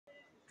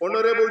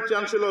Honorable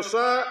Chancellor,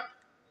 sir,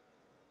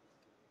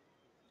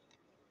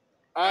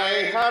 I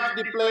have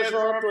the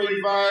pleasure to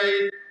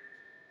invite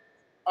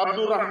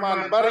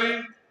Abdourahman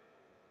Barry,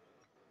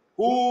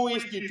 who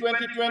is the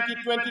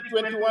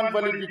 2020-2021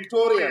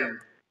 valedictorian,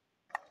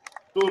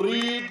 to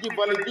read the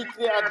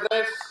valedictory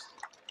address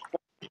for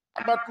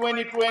December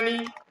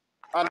 2020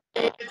 and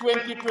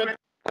 2020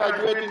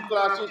 graduating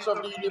classes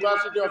of the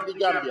University of the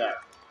Gambia.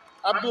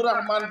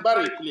 Abdourahman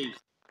Barry, please.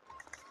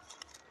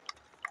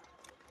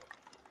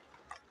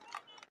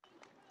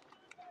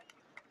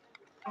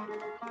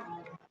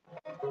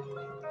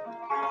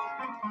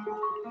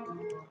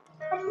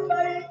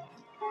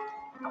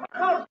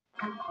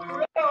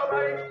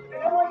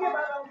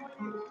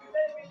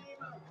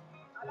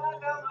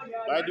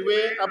 By the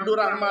way,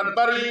 Abdourahman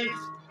Barry is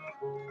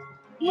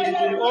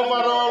the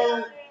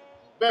overall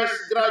best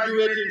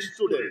graduating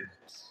student.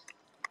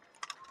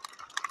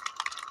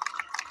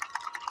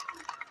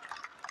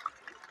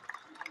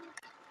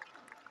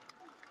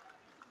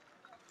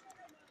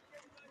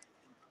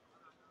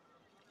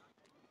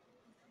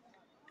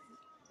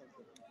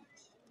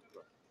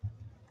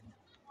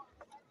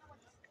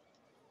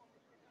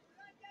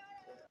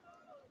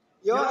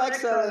 Your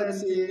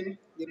Excellency,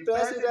 the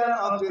President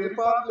of the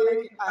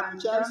Republic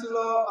and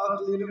Chancellor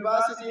of the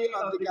University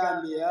of the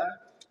Gambia,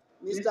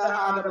 Mr.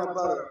 Abdourahman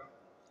Barry.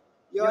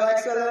 Your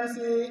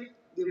Excellency,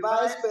 the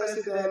Vice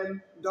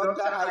President,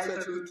 Dr.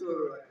 Aissatou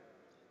Toure.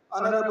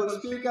 Honorable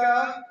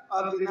Speaker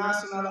of the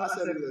National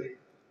Assembly,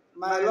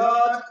 my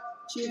Lord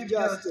Chief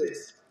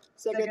Justice,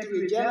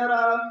 Secretary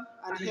General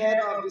and Head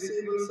of the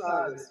Civil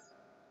Service,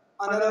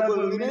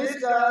 Honorable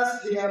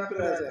Ministers here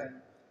present,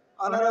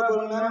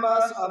 Honorable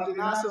Members of the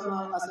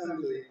National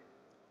Assembly,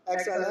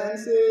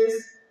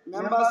 Excellencies,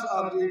 Members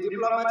of the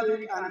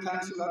Diplomatic and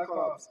Consular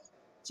Corps,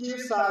 Chief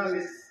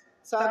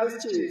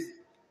Service Chiefs,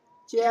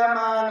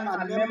 Chairman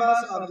and Members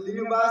of the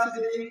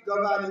University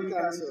Governing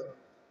Council,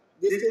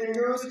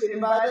 distinguished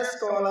invited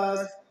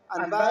scholars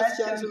and Vice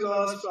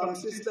Chancellors from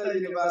sister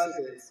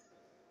universities,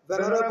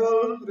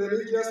 venerable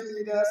religious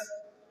leaders,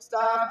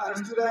 staff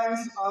and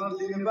students of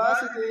the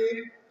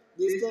university,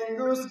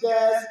 distinguished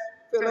guests,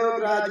 fellow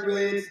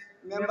graduates,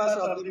 members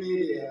of the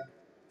media.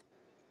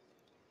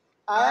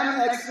 I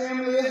am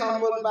extremely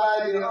humbled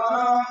by the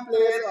honor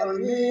placed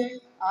on me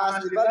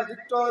as the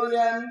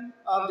valedictorian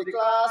of the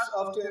class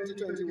of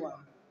 2021.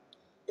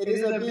 It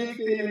is a big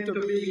feeling to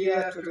be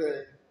here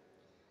today.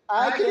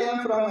 I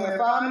came from a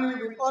family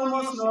with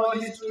almost no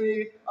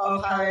history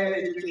of higher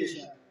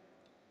education.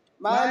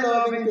 My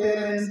loving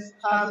parents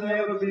have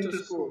never been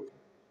to school.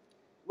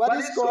 What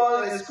is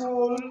called a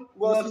school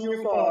was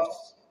new for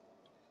us.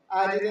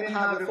 I didn't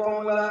have a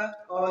formula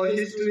or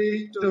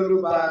history to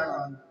look back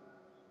on.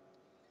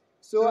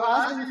 So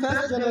as the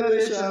first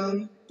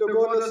generation to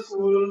go to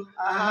school,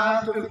 I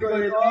have to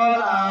figure it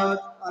all out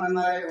on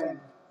my own.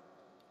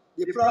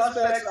 The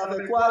prospects of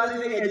a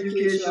quality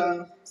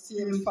education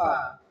seem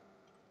far.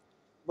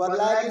 But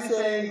like the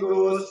saying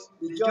goes,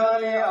 the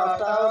journey of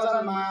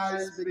 1,000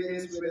 miles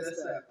begins with a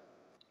step.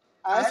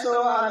 I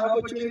saw an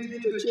opportunity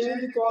to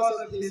change the course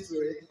of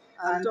history,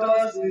 and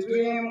thus the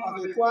dream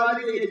of a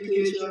quality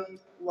education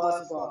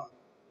was born.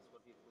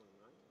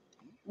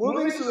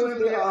 Moving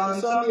swiftly on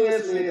some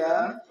years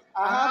later,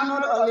 I have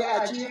not only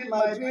achieved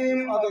my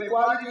dream of a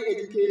quality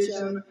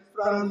education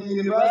from the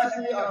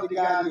University of the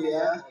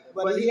Gambia,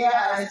 but here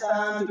I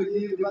stand to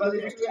give the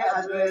valedictory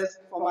address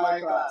for my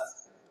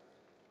class.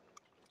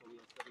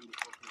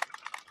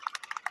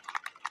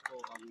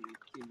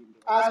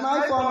 As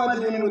my former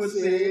dean would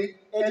say,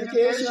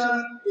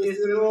 education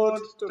is the road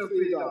to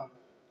freedom.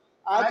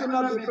 I could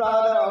not be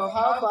prouder of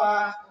how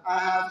far I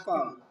have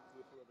come.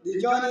 The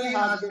journey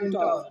has been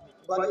tough,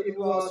 but it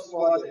was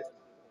worth it.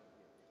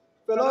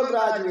 Fellow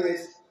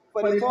graduates,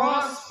 for the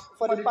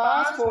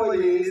past 4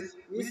 years,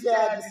 we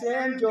shared the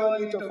same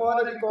journey to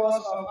further the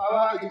course of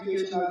our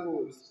educational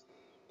goals.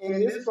 In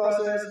this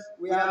process,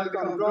 we have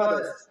become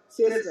brothers,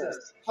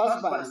 sisters,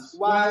 husbands,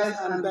 wives,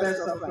 and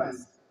best of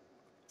friends.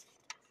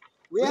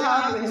 We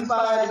have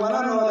inspired one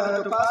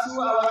another to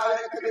pursue our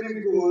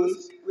academic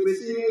goals with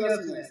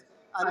seriousness,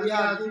 and we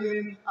have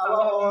given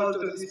our all to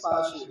this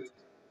pursuit.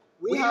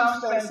 We have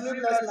spent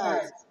sleepless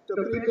nights to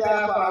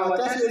prepare for our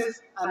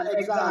tests and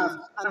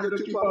exams and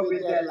to keep up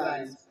with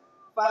deadlines.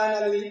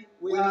 Finally,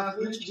 we have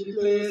reached the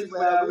place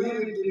where we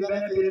reap the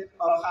benefit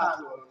of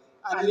hard work.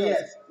 And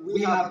yes,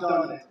 we have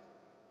done it.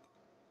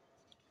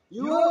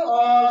 You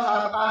all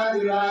have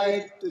earned the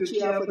right to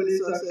cheer for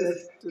this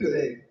success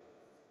today.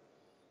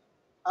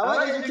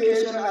 Our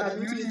education at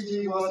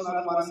UTG was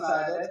not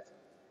one-sided.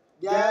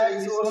 There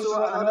is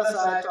also another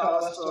side to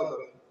our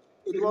struggle.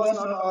 It was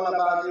not all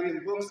about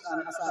reading books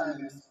and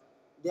assignments.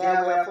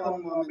 There were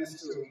fun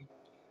moments too.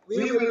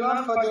 We will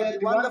not forget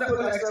the wonderful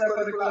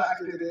extracurricular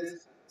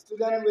activities,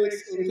 student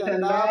weeks in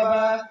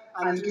Kendaba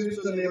and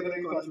trips to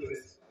neighboring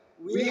countries.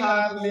 We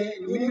have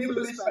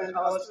meaningfully spent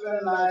our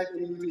student life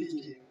in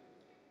UTG.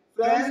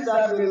 Friends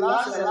that will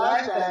last a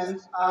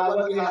lifetime are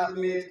what we have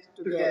made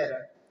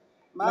together.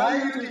 My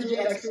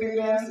UTG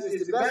experience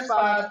is the best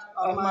part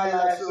of my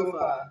life so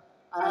far.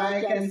 and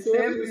I can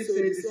safely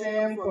say the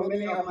same for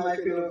many of my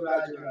fellow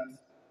graduates.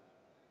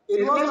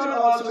 It was not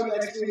all through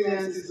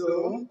experiences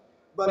though,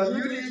 but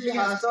UTG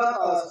has taught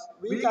us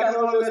we can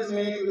always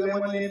make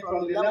lemonade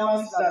from the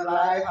lemons that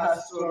life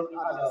has thrown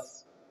at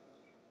us.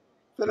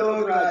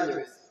 Fellow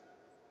graduates,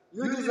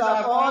 you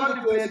deserve all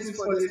the praises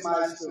for this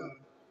milestone.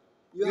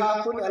 You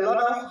have put a lot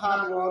of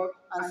hard work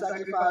and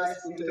sacrifice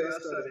into your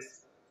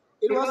studies.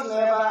 It was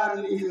never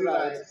an easy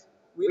ride.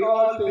 We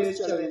all face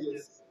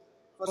challenges.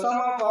 For some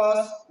of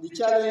us, the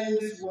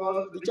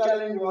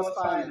challenge was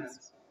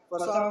finance. For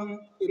some,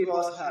 it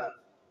was health.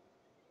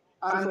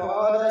 And for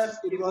others,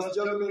 it was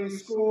juggling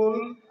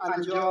school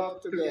and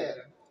job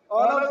together,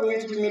 all of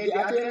which made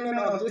the attainment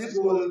of this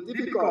goal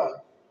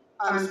difficult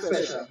and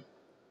special.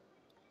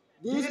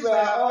 These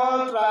were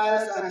all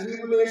trials and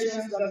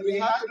tribulations that we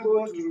had to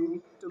go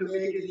through to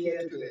make it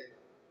here today.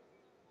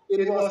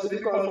 It was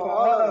difficult for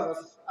all of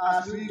us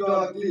as we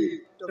dug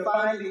deep to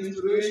find the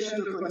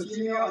inspiration to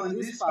continue on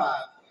this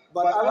path,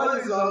 but our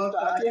resolve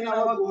to attain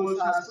our goals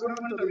has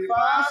proven to be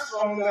far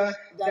stronger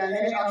than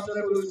any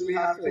obstacles we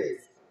have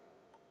faced.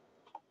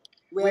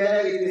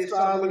 Whether it is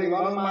traveling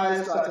long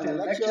miles to attend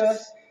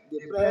lectures, the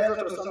pressure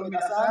to submit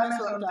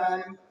assignments on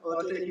time,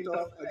 or taking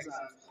tough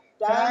exams.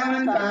 Time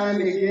and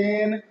time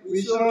again,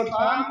 we showed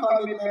firm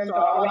commitment to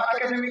our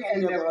academic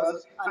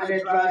endeavors and a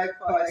drive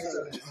for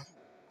excellence.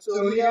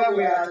 So here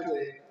we are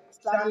today,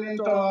 standing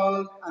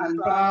tall and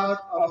proud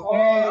of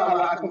all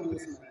our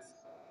accomplishments.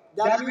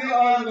 That we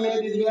all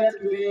made it here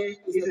today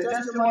is a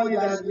testimony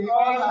that we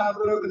all have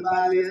broken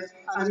barriers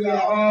and we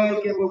are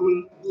all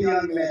capable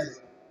beyond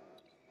measure.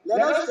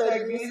 Let us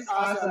take this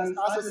as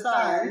a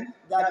sign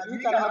that we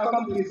can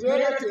accomplish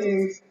greater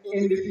things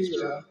in the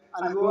future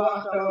and go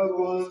after our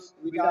goals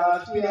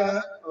without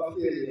fear of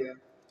failure.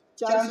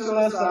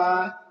 Chancellor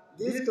Sir,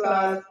 this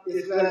class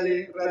is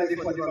really ready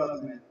for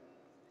development.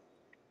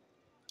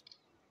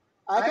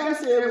 I can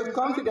say with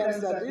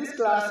confidence that this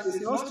class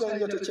is no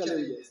stranger to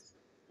challenges.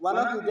 One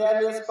of the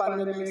deadliest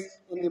pandemics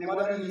in the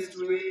modern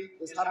history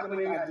is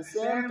happening at the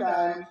same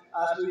time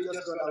as we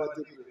just got our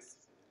degrees.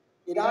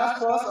 It has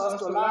forced us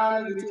to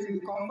learn within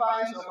the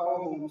confines of our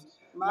homes,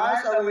 miles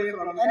away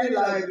from any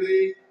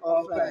library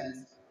or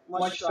friends,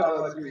 much to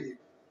our grief.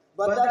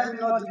 But that did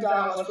not deter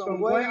us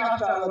from going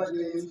after our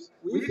dreams.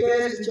 We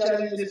faced the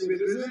challenges with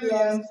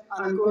resilience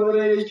and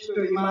courage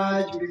to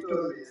emerge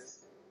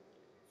victorious.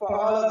 For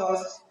all of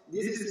us,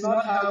 this is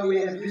not how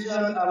we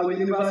envisioned our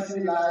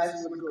university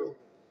lives would go.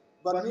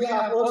 But we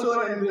have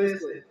also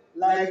embraced it,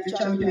 like the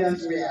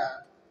champions we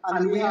are.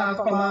 And we have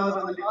come out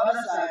on the other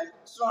side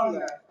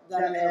stronger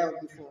than ever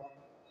before,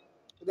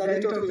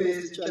 ready to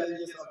face the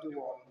challenges of the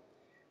world.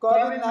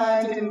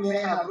 COVID-19 may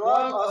have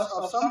robbed us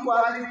of some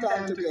quality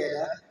time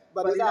together,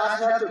 but it has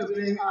helped to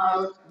bring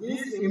out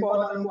these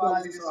important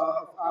qualities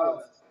of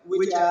ours,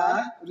 which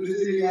are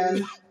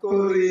resilience,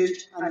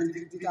 courage, and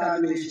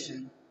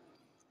determination.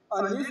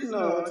 On this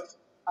note,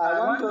 I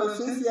want to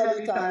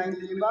sincerely thank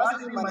the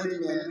university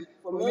management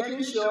for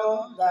making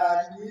sure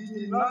that we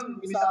did not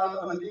miss out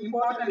on the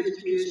important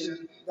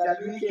education that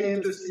we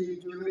came to see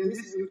during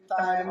this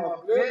time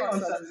of great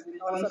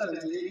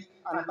uncertainty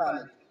and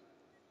panic.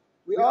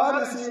 We all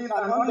received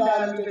an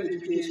undiluted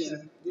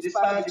education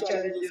despite the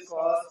challenges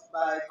caused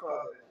by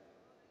COVID.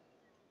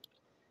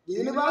 The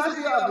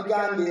University of the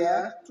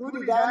Gambia, through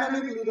the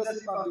dynamic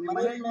leadership of the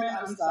management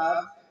and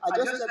staff,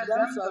 adjusted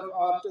themselves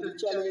up to the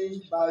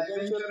challenge by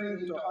venturing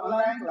into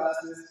online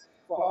classes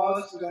for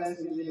all students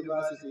in the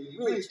university,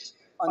 which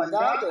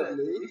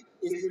undoubtedly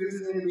is the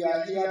reason we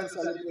are here to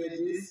celebrate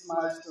this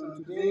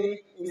milestone today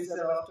instead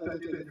of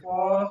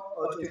 2024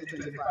 or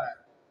 2025.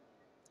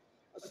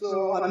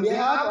 So on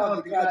behalf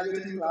of the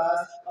graduating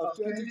class of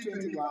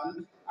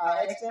 2021,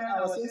 I extend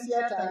our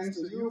sincere thanks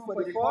to you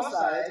for the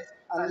foresight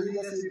and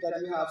leadership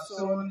that you have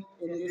shown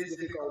in these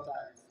difficult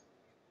times.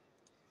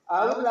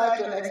 I would like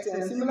to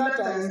extend similar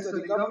thanks to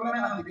the government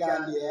of the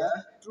Gambia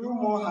through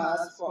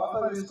MOHAS for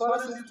offering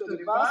scholarships to the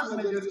vast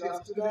majority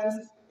of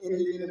students in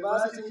the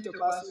university to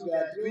pursue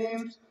their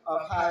dreams of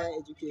higher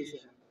education,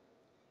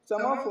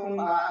 some of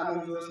whom are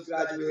among those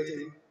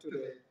graduating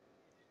today.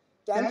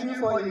 Thank you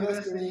for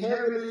investing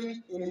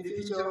heavily in the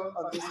future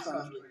of this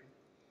country.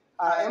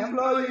 I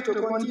implore you to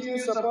continue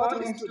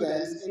supporting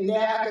students in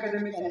their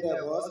academic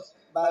endeavors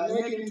by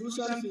making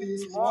tuition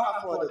fees more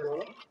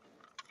affordable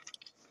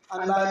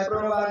and by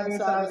providing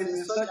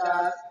services such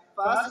as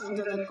fast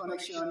internet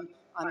connection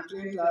and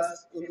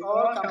printers in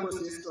all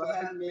campuses to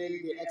help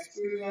make the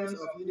experience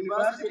of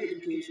university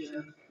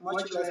education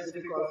much less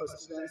difficult for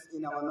students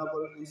in our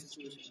noble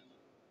institution.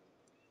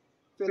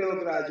 Fellow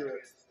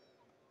graduates,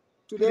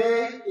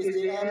 today is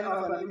the end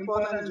of an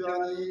important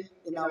journey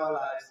in our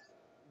lives,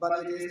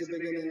 but it is the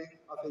beginning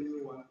of a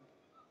new one.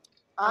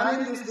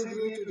 Earning this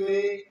degree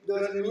today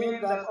doesn't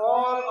mean that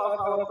all of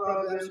our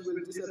problems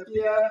will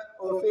disappear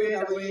or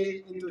fade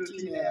away into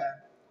thin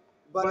air,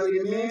 but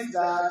it means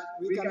that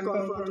we can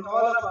confront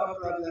all of our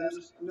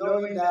problems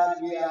knowing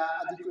that we are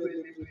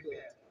adequately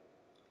prepared.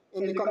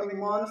 In the coming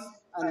months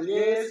and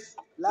years,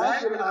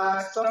 life will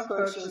ask tough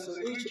questions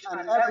to each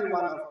and every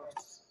one of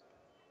us.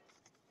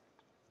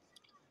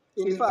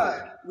 In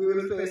fact, we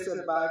will face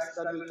setbacks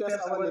that will test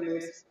our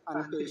limits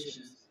and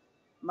patience.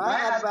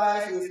 My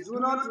advice is do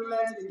not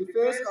relent in the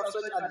face of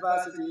such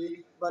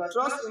adversity, but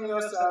trust in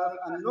yourself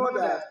and know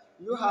that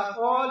you have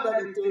all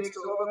that it takes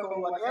to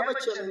overcome whatever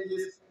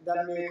challenges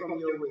that may come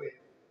your way.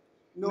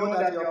 Know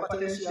that your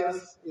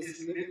potential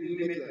is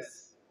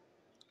limitless.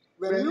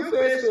 When you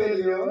face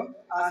failure,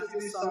 as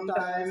it is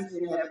sometimes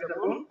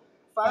inevitable,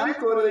 find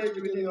courage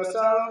within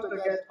yourself to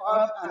get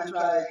up and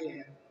try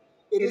again.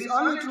 It is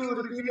only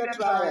through repeated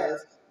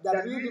trials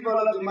that we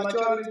develop the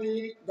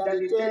maturity that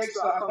it takes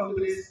to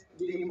accomplish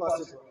the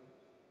impossible.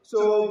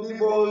 So be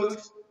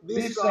bold,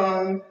 be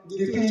strong,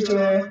 the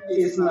future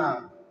is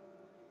now.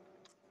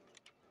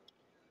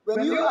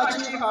 When you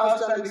achieve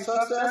outstanding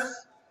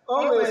success,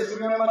 always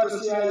remember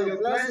to share your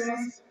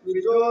blessings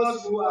with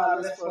those who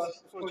are less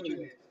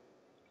fortunate.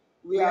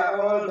 We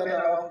are all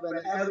better off when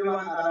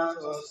everyone around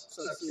us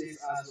succeeds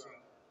as well.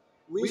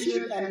 We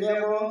should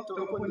endeavor to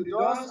open the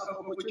doors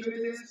of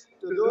opportunities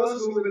to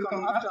those who will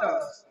come after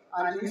us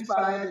and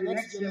inspire the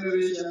next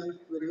generation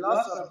with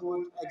lots of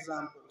good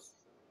examples.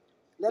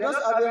 Let us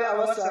avail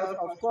ourselves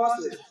of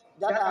courses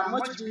that are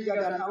much bigger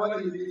than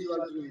our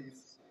individual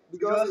dreams,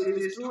 because it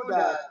is through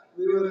that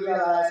we will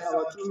realize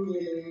our true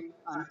meaning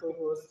and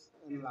purpose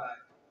in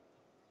life.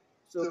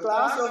 So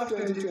class of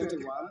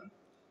 2021,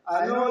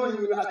 I know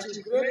you will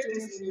achieve great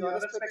things in your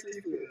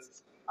respective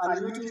fields, and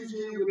UTG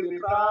will be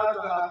proud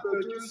to have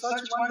produced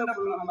such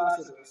wonderful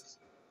ambassadors.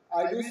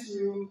 I wish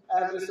you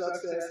every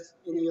success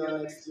in your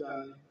next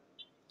journey.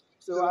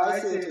 So I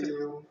say to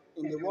you,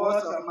 in the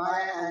words of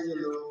Maya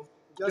Angelou,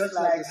 just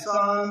like the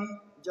sun,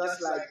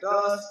 just like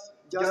dust,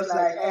 just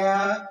like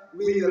air,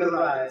 we will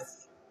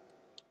rise.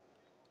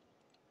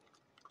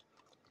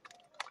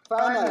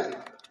 Finally,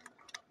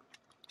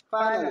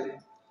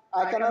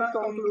 I cannot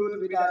conclude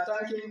without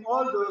thanking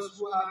all those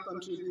who have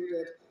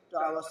contributed to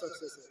our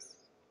successes.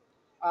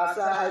 As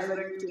Sir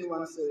Isaac Newton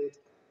once said,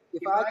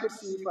 if I could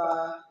see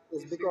far,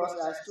 it's because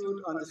I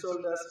stood on the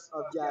shoulders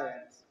of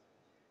giants.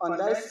 On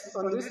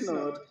this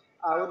note,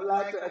 I would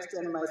like to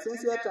extend my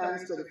sincere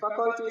thanks to the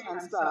faculty and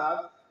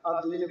staff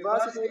of the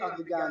University of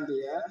the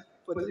Gambia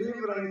for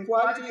delivering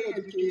quality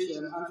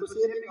education and for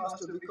shaping us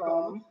to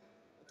become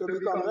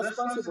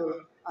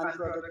responsible and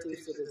productive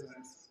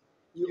citizens.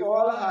 You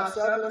all have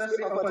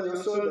selflessly offered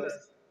your shoulders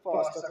for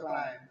us to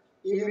climb,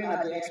 even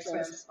at the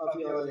expense of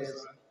your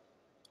leisure.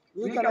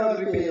 We cannot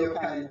repay your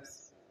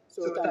kindness,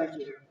 so thank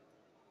you.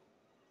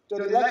 To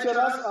the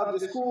lecturers of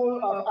the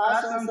School of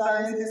Arts and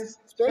Sciences,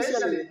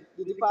 especially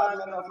the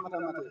Department of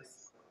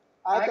Mathematics,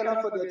 I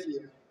cannot forget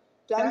you.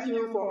 Thank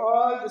you for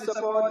all the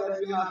support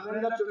that you have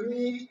rendered to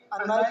me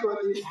and my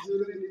colleagues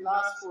during the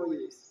last 4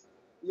 years.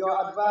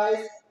 Your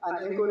advice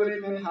and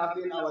encouragement have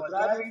been our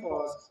driving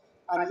force,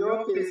 and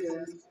your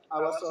patience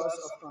our source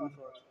of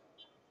comfort.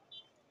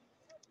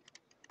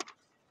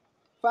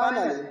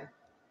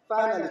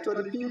 Finally, to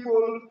the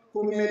people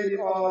who made it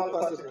all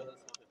possible,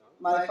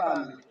 my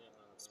family.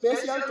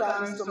 Special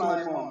thanks to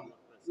my mom,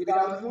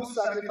 without whose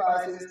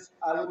sacrifices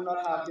I would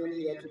not have been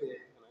here today.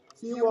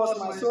 She was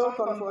my sole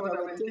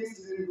comforter when things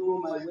didn't go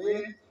my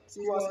way. She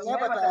was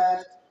never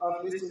tired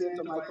of listening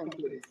to my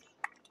complaints.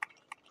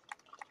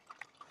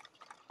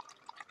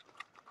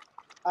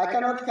 I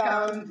cannot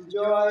count the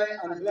joy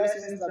and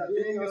blessings that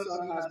being your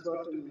son has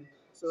brought to me.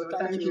 So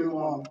thank you,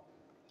 Mom.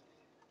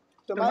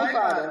 To my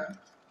father,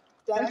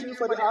 thank you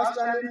for the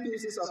outstanding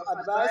pieces of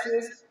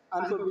advices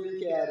and for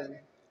being caring.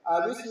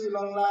 I wish you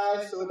long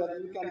life so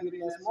that you can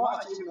witness more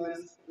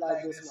achievements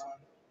like this one.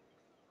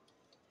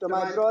 To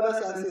my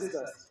brothers and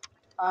sisters,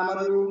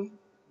 Amadou,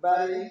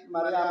 Barry,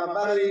 Mariama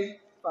Barry,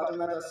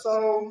 Fatimata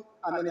Sow,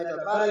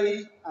 Aminata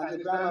Barry,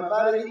 and Ibrahima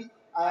Barry,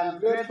 I am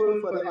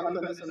grateful for the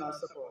unconditional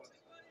support.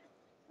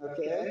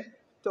 Okay?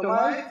 To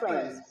my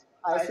friends,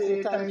 I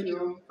say thank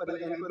you for the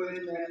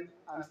encouragement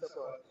and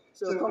support.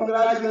 So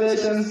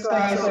congratulations,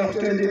 class of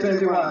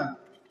 2021.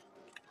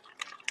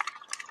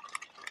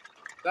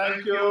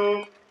 Thank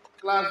you,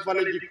 class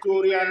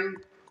valedictorian.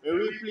 May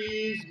we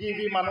please give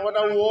him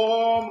another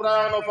warm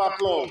round of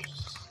applause.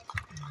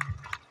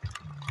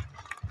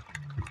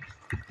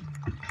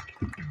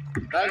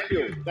 Thank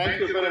you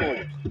very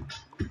much.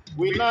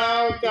 We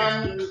now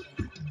come,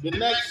 the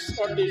next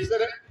on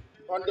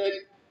the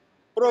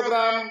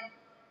program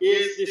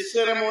is the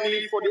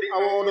ceremony for the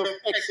Award of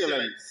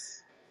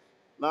Excellence.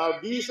 Now,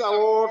 these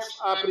awards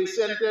are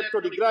presented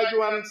to the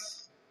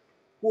graduates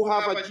who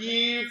have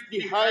achieved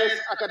the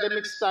highest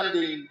academic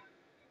standing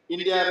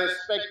in their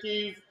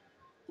respective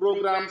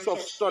programs of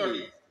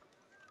study.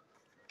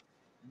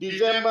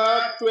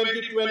 December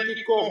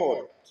 2020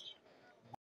 cohort